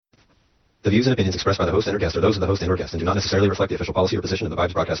The views and opinions expressed by the host and or guest are those of the host and or guest and do not necessarily reflect the official policy or position of the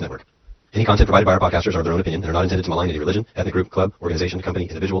Vibes Broadcast Network. Any content provided by our podcasters are of their own opinion and are not intended to malign any religion, ethnic group, club, organization, company,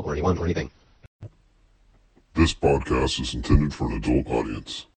 individual, or anyone or anything. This podcast is intended for an adult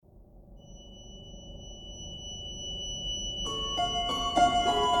audience.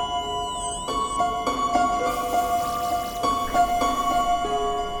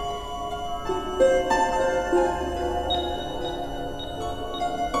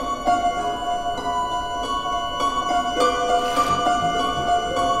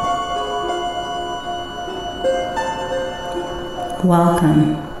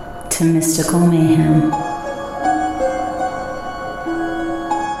 Welcome to Mystical Mayhem.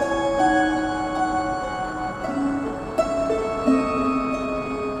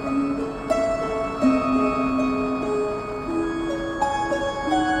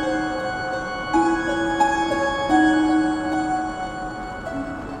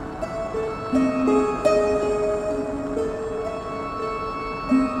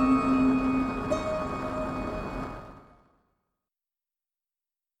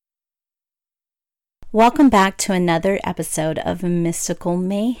 Welcome back to another episode of Mystical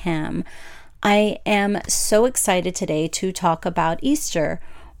Mayhem. I am so excited today to talk about Easter,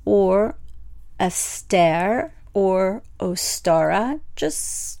 or Eostre, or Eostre,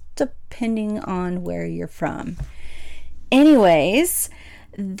 just depending on where you're from. Anyways,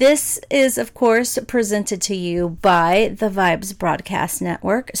 this is, of course, presented to you by the Vibes Broadcast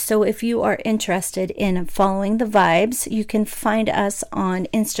Network. So if you are interested in following the Vibes, you can find us on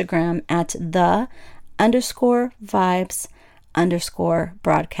Instagram at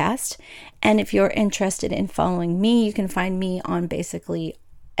 _vibes_broadcast. And if you're interested in following me, you can find me on basically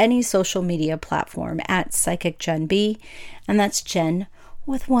any social media platform at Psychic Jen B, and that's Jen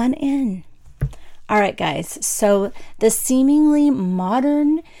with one N. All right, guys, so the seemingly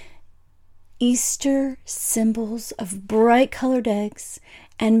modern Easter symbols of bright colored eggs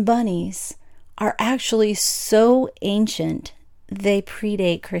and bunnies are actually so ancient they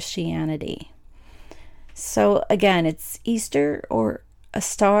predate Christianity. So again, it's Easter or a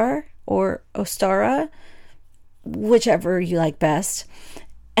star or Ostara, whichever you like best,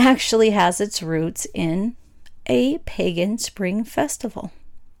 actually has its roots in a pagan spring festival.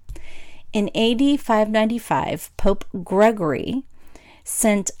 In AD 595, Pope Gregory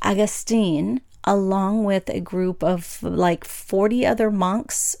sent Augustine along with a group of like 40 other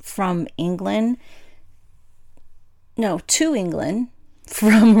monks from England, to England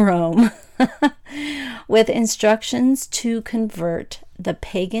from Rome, with instructions to convert the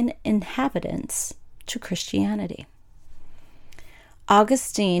pagan inhabitants to Christianity.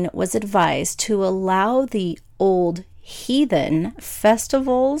 Augustine was advised to allow the old heathen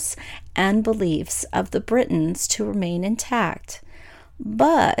festivals and beliefs of the Britons to remain intact,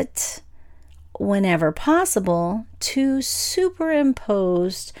 but whenever possible, to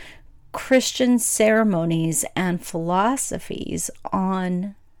superimpose Christian ceremonies and philosophies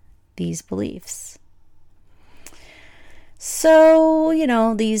on these beliefs. So,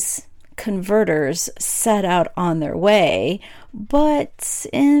 these converters set out on their way, but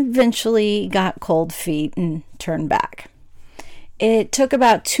eventually got cold feet and turned back. It took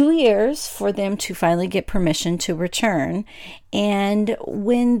about 2 years for them to finally get permission to return, and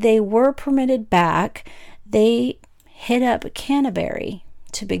when they were permitted back, they hit up Canterbury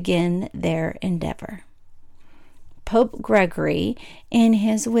to begin their endeavor. Pope Gregory, in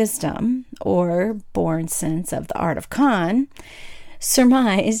his wisdom, or born sense of the art of con,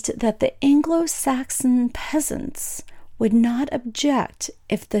 surmised that the Anglo-Saxon peasants would not object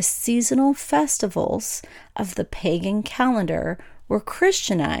if the seasonal festivals of the pagan calendar were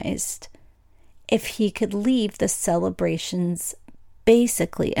Christianized, if he could leave the celebrations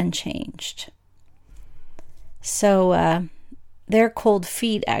basically unchanged. So, their cold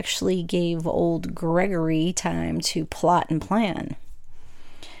feet actually gave old Gregory time to plot and plan.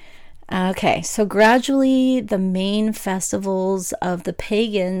 Okay, so gradually the main festivals of the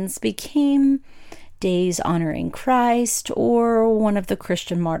pagans became days honoring Christ or one of the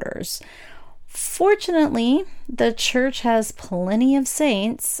Christian martyrs. Fortunately, the church has plenty of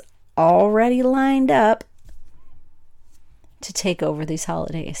saints already lined up to take over these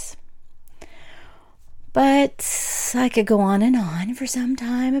holidays. But I could go on and on for some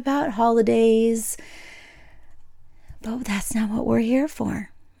time about holidays, but that's not what we're here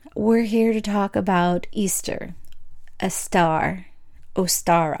for. We're here to talk about Easter, Eostre,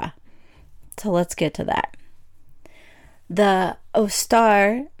 Ostara. So let's get to that. The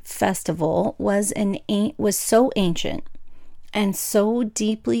Eostre festival was so ancient and so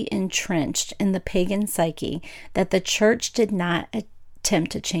deeply entrenched in the pagan psyche that the church did not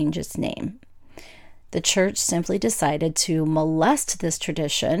attempt to change its name. The church simply decided to molest this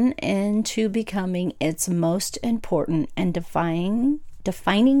tradition into becoming its most important and defining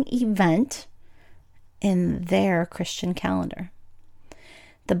event in their Christian calendar.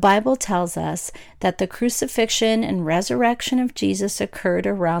 The Bible tells us that the crucifixion and resurrection of Jesus occurred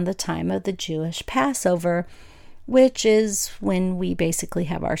around the time of the Jewish Passover, which is when we basically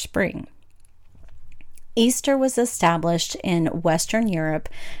have our spring. Easter was established in Western Europe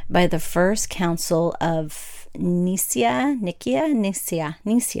by the First Council of Nicaea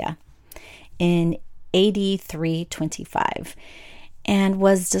in AD 325, and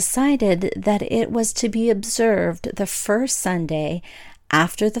was decided that it was to be observed the first Sunday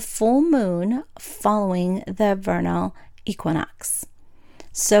after the full moon following the vernal equinox.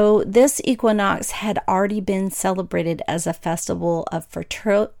 So this equinox had already been celebrated as a festival of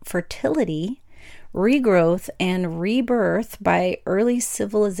fertility, regrowth, and rebirth by early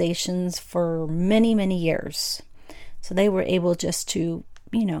civilizations for many, many years. So they were able just to,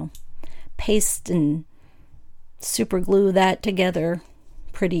 paste and super glue that together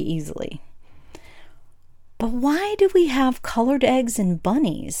pretty easily. But why do we have colored eggs and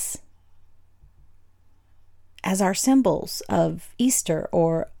bunnies as our symbols of Easter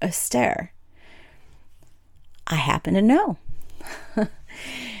or Eostre? I happen to know.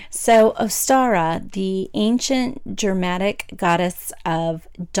 So Eostre, the ancient Germanic goddess of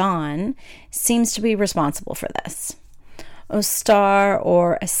dawn, seems to be responsible for this. Eostre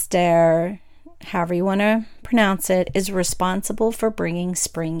or Eostre, however you want to pronounce it, is responsible for bringing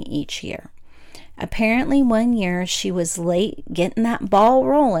spring each year. Apparently one year she was late getting that ball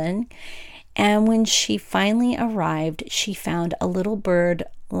rolling, and when she finally arrived, she found a little bird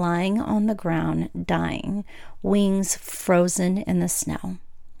lying on the ground, dying, wings frozen in the snow.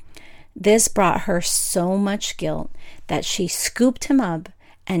 This brought her so much guilt that she scooped him up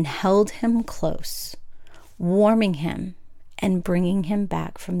and held him close, warming him and bringing him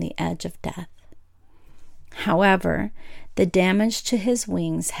back from the edge of death. However, the damage to his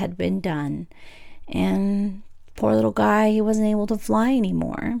wings had been done, and poor little guy, he wasn't able to fly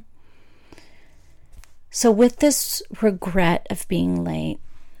anymore. So with this regret of being late,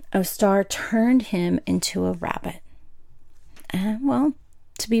 Eostre turned him into a rabbit.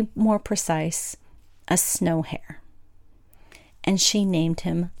 To be more precise, a snow hare. And she named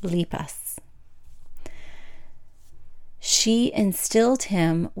him Lepus. She instilled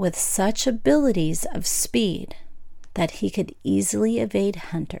him with such abilities of speed that he could easily evade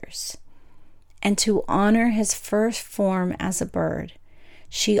hunters. And to honor his first form as a bird,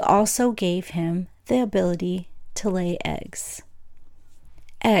 she also gave him the ability to lay eggs.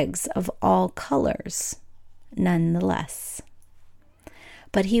 Eggs of all colors, nonetheless.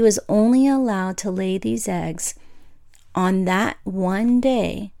 But he was only allowed to lay these eggs on that one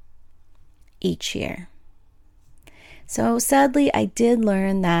day each year. So sadly, I did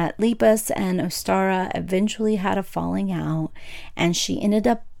learn that Lepus and Eostre eventually had a falling out, and she ended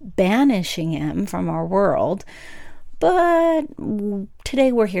up banishing him from our world. But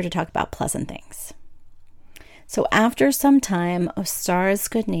today we're here to talk about pleasant things. So after some time, Eostre's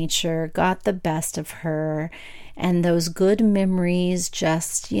good nature got the best of her, and those good memories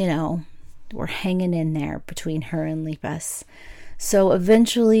just, were hanging in there between her and Lepus. So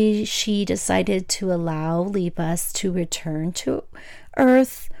eventually she decided to allow Lepus to return to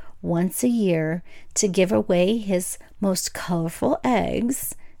Earth once a year to give away his most colorful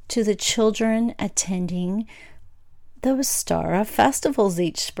eggs to the children attending the Eostre festivals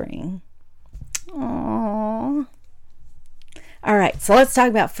each spring. Aww. All right, so let's talk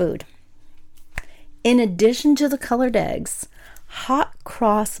about food. In addition to the colored eggs, hot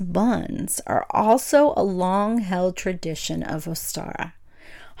cross buns are also a long-held tradition of Eostre.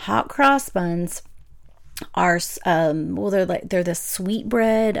 Hot cross buns are, they're the sweet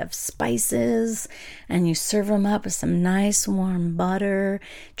bread of spices, and you serve them up with some nice warm butter.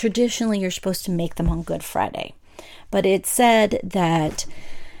 Traditionally, you're supposed to make them on Good Friday, but it's said that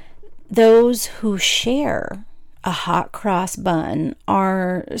those who share a hot cross bun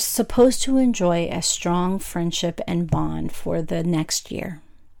are supposed to enjoy a strong friendship and bond for the next year.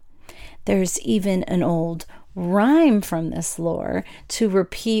 There's even an old rhyme from this lore to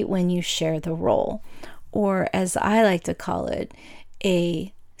repeat when you share the roll, or as I like to call it,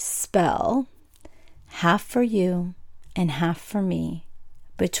 a spell, half for you and half for me.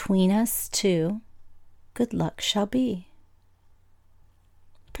 Between us two, good luck shall be.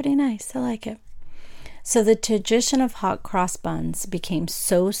 Pretty nice, I like it. So the tradition of hot cross buns became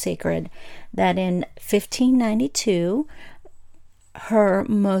so sacred that in 1592, Her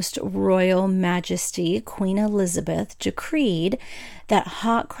Most Royal Majesty, Queen Elizabeth, decreed that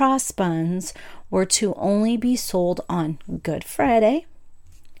hot cross buns were to only be sold on Good Friday,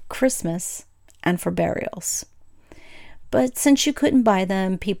 Christmas, and for burials. But since you couldn't buy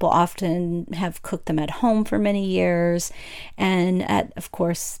them, people often have cooked them at home for many years. And of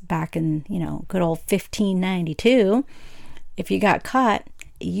course, back in, good old 1592, if you got caught,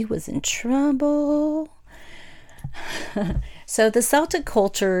 you was in trouble. So the Celtic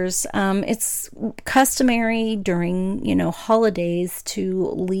cultures, it's customary during, holidays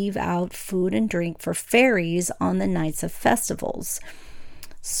to leave out food and drink for fairies on the nights of festivals.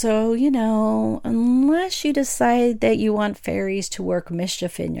 So, unless you decide that you want fairies to work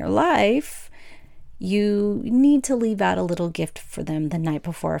mischief in your life, you need to leave out a little gift for them the night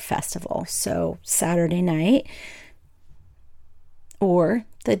before a festival. So Saturday night or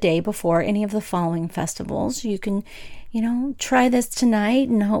the day before any of the following festivals, you can, try this tonight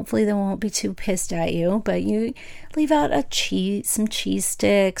and hopefully they won't be too pissed at you, but you leave out some cheese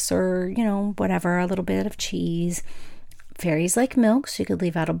sticks or, whatever, a little bit of cheese. Fairies like milk, so you could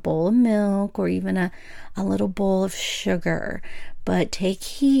leave out a bowl of milk or even a little bowl of sugar. But take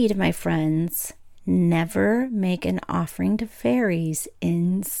heed, my friends, never make an offering to fairies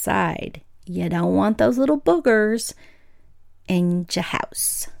inside. You don't want those little boogers in your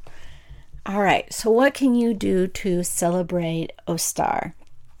house. All right, so what can you do to celebrate Eostre?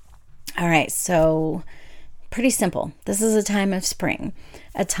 All right, so pretty simple. This is a time of spring,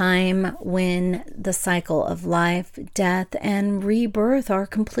 a time when the cycle of life, death, and rebirth are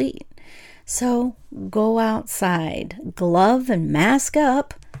complete. So go outside, glove and mask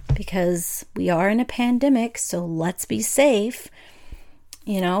up, because we are in a pandemic, so let's be safe.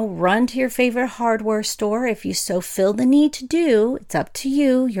 Run to your favorite hardware store if you so feel the need to do. It's up to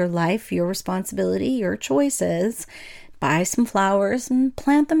you, your life, your responsibility, your choices. Buy some flowers and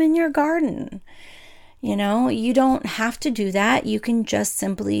plant them in your garden. You don't have to do that. You can just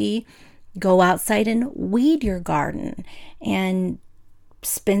simply go outside and weed your garden and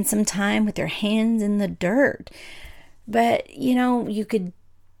spend some time with your hands in the dirt. But, you could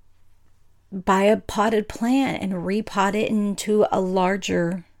buy a potted plant and repot it into a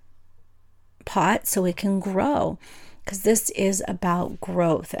larger pot so it can grow. Because this is about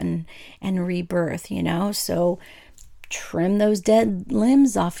growth and rebirth, So trim those dead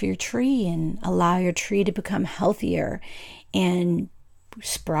limbs off your tree and allow your tree to become healthier and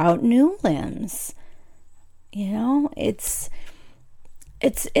sprout new limbs. It's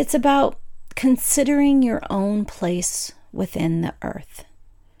about considering your own place within the earth,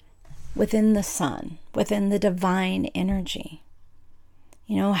 within the sun, within the divine energy.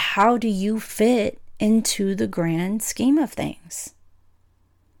 How do you fit into the grand scheme of things?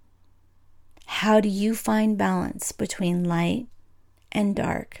 How do you find balance between light and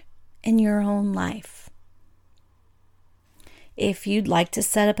dark in your own life? If you'd like to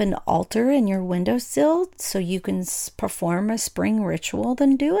set up an altar in your windowsill so you can perform a spring ritual,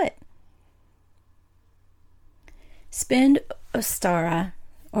 then do it. Spend Eostre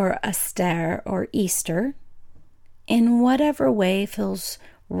or Eostre or Easter in whatever way feels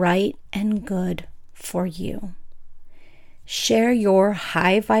right and good for you. Share your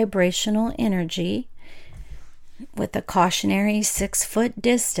high vibrational energy with a cautionary 6-foot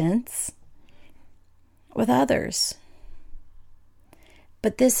distance with others.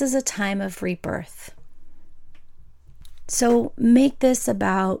 But this is a time of rebirth. So make this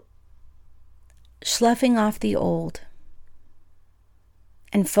about sloughing off the old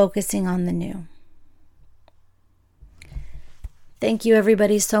and focusing on the new. Thank you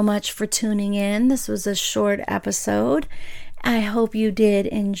everybody so much for tuning in. This was a short episode. I hope you did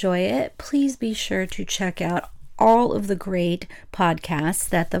enjoy it. Please be sure to check out all of the great podcasts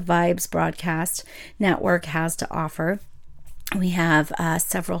that the Vibes Broadcast Network has to offer. We have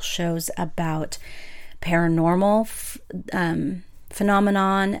several shows about paranormal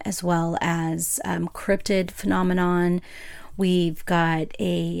phenomenon as well as cryptid phenomenon. We've got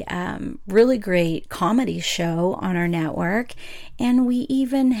a really great comedy show on our network, and we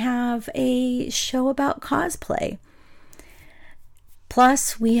even have a show about cosplay.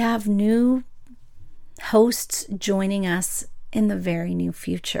 Plus, we have new hosts joining us in the very near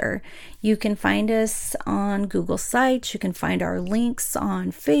future. You can find us on Google Sites. You can find our links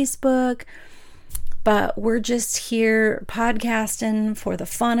on Facebook. But we're just here podcasting for the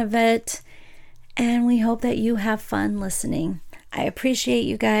fun of it. And we hope that you have fun listening. I appreciate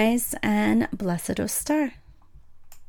you guys, and blessed Eostre.